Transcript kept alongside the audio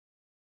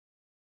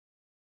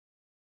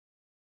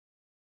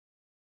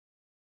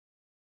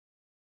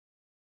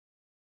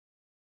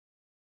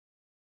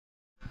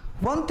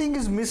one thing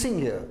is missing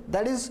here,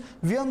 that is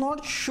we are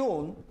not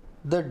shown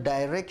the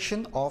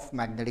direction of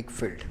magnetic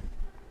field.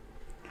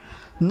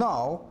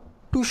 Now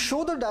to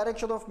show the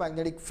direction of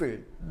magnetic field,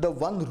 the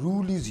one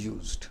rule is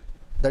used,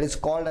 that is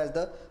called as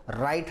the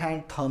right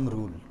hand thumb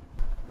rule.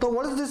 So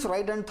what is this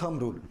right hand thumb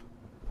rule?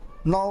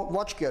 Now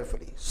watch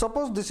carefully.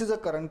 Suppose this is a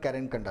current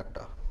carrying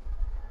conductor,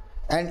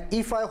 and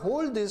if I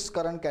hold this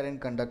current carrying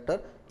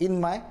conductor in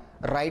my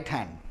right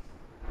hand,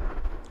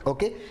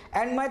 okay,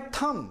 and my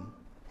thumb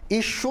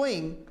is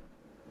showing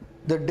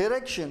the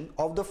direction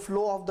of the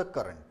flow of the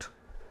current.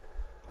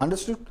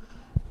 Understood?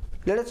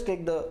 Let us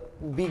take the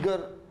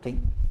bigger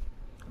thing.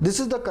 This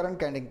is the current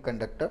carrying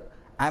conductor.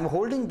 I am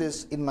holding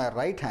this in my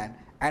right hand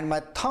and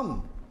my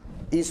thumb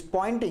is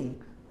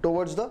pointing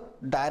towards the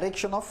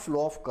direction of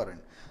flow of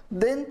current.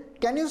 Then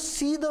can you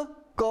see the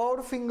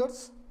curved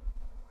fingers?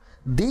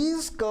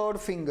 These curved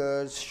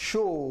fingers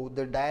show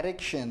the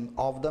direction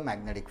of the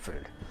magnetic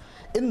field.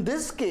 In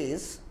this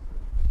case,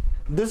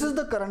 this is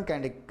the current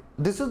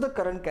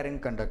carrying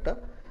conductor.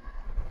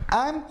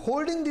 I am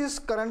holding this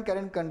current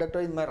carrying conductor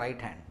in my right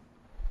hand.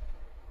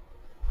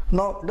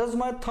 Now, does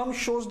my thumb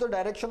shows the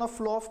direction of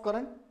flow of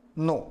current?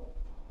 No,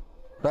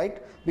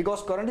 right?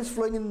 Because current is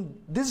flowing in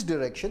this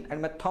direction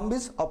and my thumb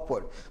is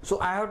upward. So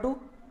I have to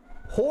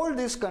hold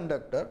this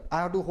conductor.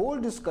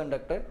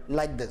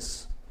 Like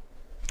this.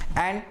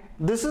 And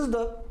this is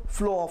the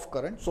flow of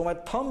current. So my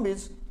thumb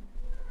is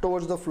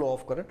towards the flow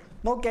of current.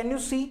 Now can you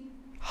see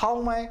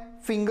how my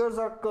fingers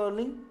are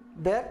curling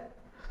there?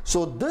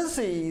 So this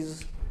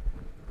is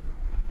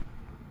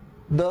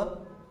the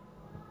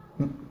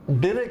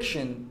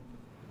direction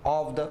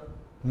of the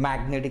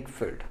magnetic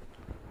field.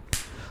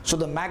 So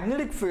the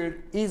magnetic field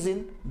is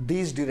in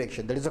this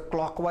direction, that is a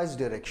clockwise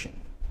direction.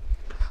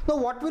 Now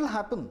what will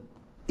happen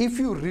if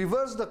you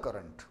reverse the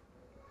current?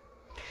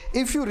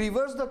 If you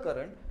reverse the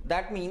current,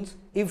 that means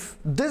if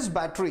this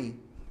battery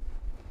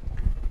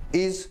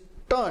is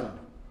turned,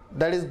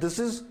 that is this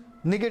is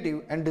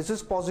negative and this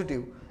is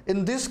positive,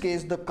 in this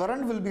case the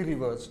current will be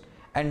reversed,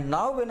 and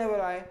now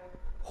whenever I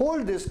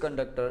hold this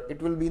conductor,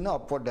 it will be in the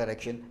upward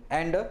direction,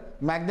 and the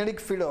magnetic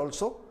field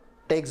also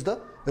takes the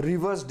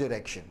reverse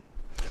direction.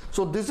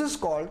 So this is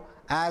called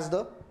as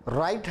the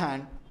right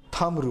hand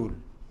thumb rule.